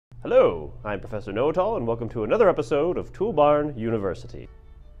Hello, I'm Professor Know-It-All and welcome to another episode of Toolbarn University.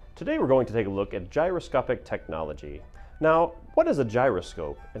 Today we're going to take a look at gyroscopic technology. Now, what is a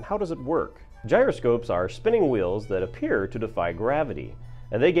gyroscope and how does it work? Gyroscopes are spinning wheels that appear to defy gravity,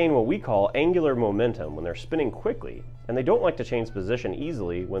 and they gain what we call angular momentum when they're spinning quickly, and they don't like to change position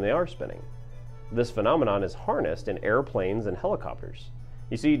easily when they are spinning. This phenomenon is harnessed in airplanes and helicopters.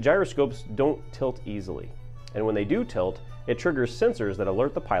 You see, gyroscopes don't tilt easily, and when they do tilt, it triggers sensors that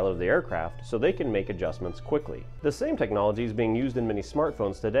alert the pilot of the aircraft so they can make adjustments quickly. The same technology is being used in many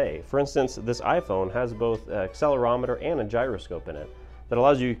smartphones today. For instance, this iPhone has both an accelerometer and a gyroscope in it that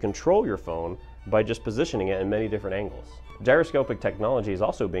allows you to control your phone by just positioning it in many different angles. Gyroscopic technology is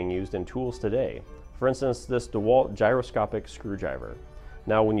also being used in tools today. For instance, this DeWalt gyroscopic screwdriver.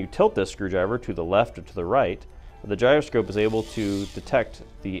 Now, when you tilt this screwdriver to the left or to the right, the gyroscope is able to detect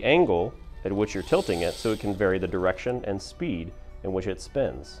the angle at which you're tilting it so it can vary the direction and speed in which it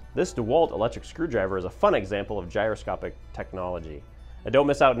spins. This DeWalt electric screwdriver is a fun example of gyroscopic technology. And don't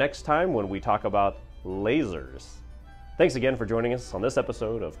miss out next time when we talk about lasers. Thanks again for joining us on this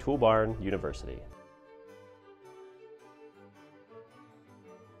episode of Toolbarn University.